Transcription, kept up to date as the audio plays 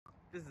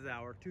This is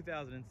our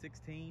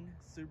 2016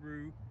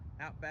 Subaru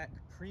Outback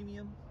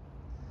Premium,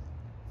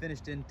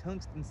 finished in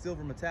tungsten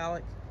silver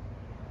metallic.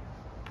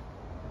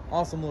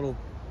 Awesome little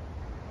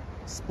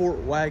sport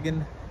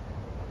wagon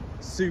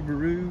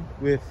Subaru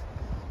with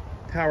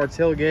power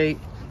tailgate.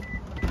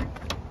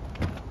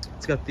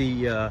 It's got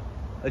the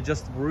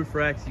adjustable roof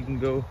racks. You can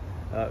go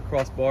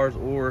crossbars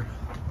or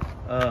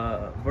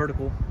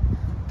vertical.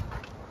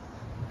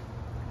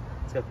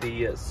 It's got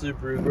the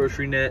Subaru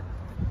grocery net.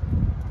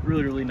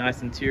 Really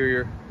nice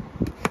interior.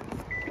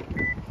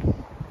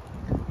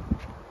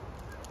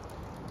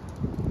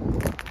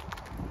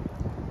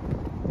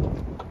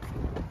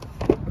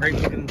 Great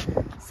looking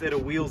set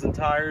of wheels and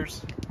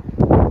tires.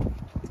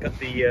 It's got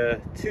the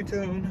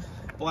two-tone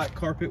black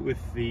carpet with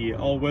the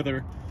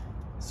all-weather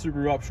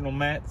Subaru optional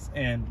mats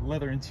and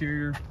leather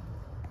interior.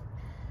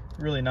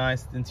 Really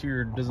nice. The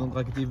interior doesn't look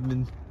like it's even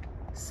been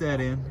set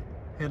in.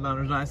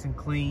 Headliner's nice and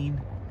clean.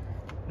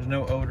 There's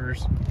no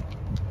odors.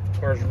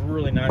 Car's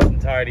really nice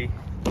and tidy.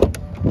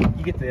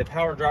 You get the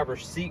power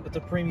driver's seat with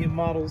the premium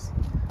models.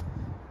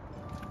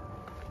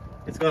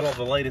 It's got all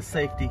the latest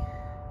safety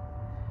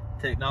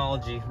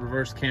technology,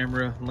 reverse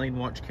camera, lane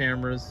watch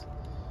cameras.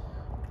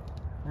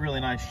 Really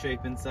nice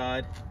shape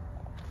inside.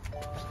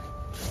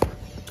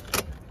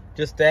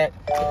 Just at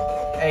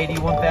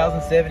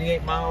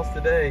 81,078 miles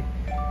today.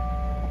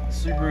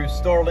 Subaru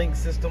Starlink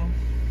system,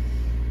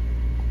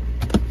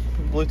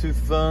 Bluetooth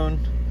phone,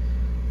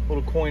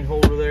 little coin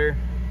holder there.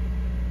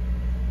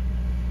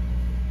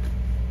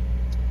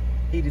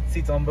 Heated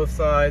seats on both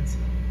sides.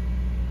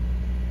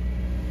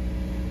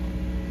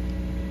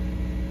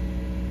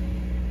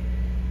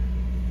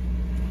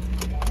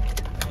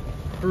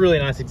 A really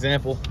nice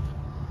example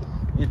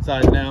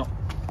inside and out.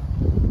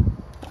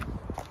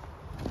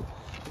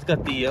 It's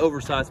got the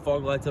oversized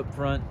fog lights up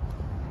front.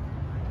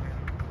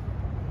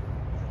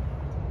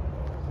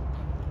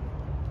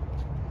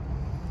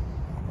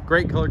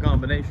 Great color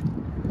combination.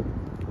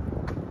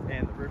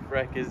 And the roof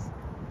rack is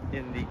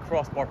in the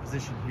crossbar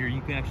position here.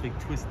 You can actually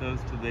twist those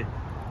to the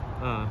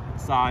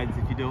sides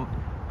if you don't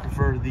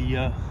prefer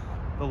the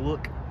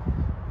look,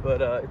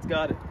 but it's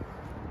got it.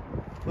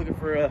 Looking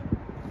for a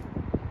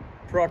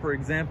proper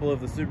example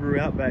of the Subaru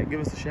Outback,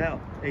 give us a shout.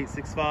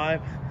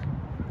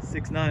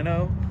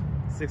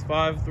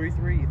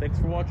 865-690-6533. Thanks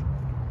for watching.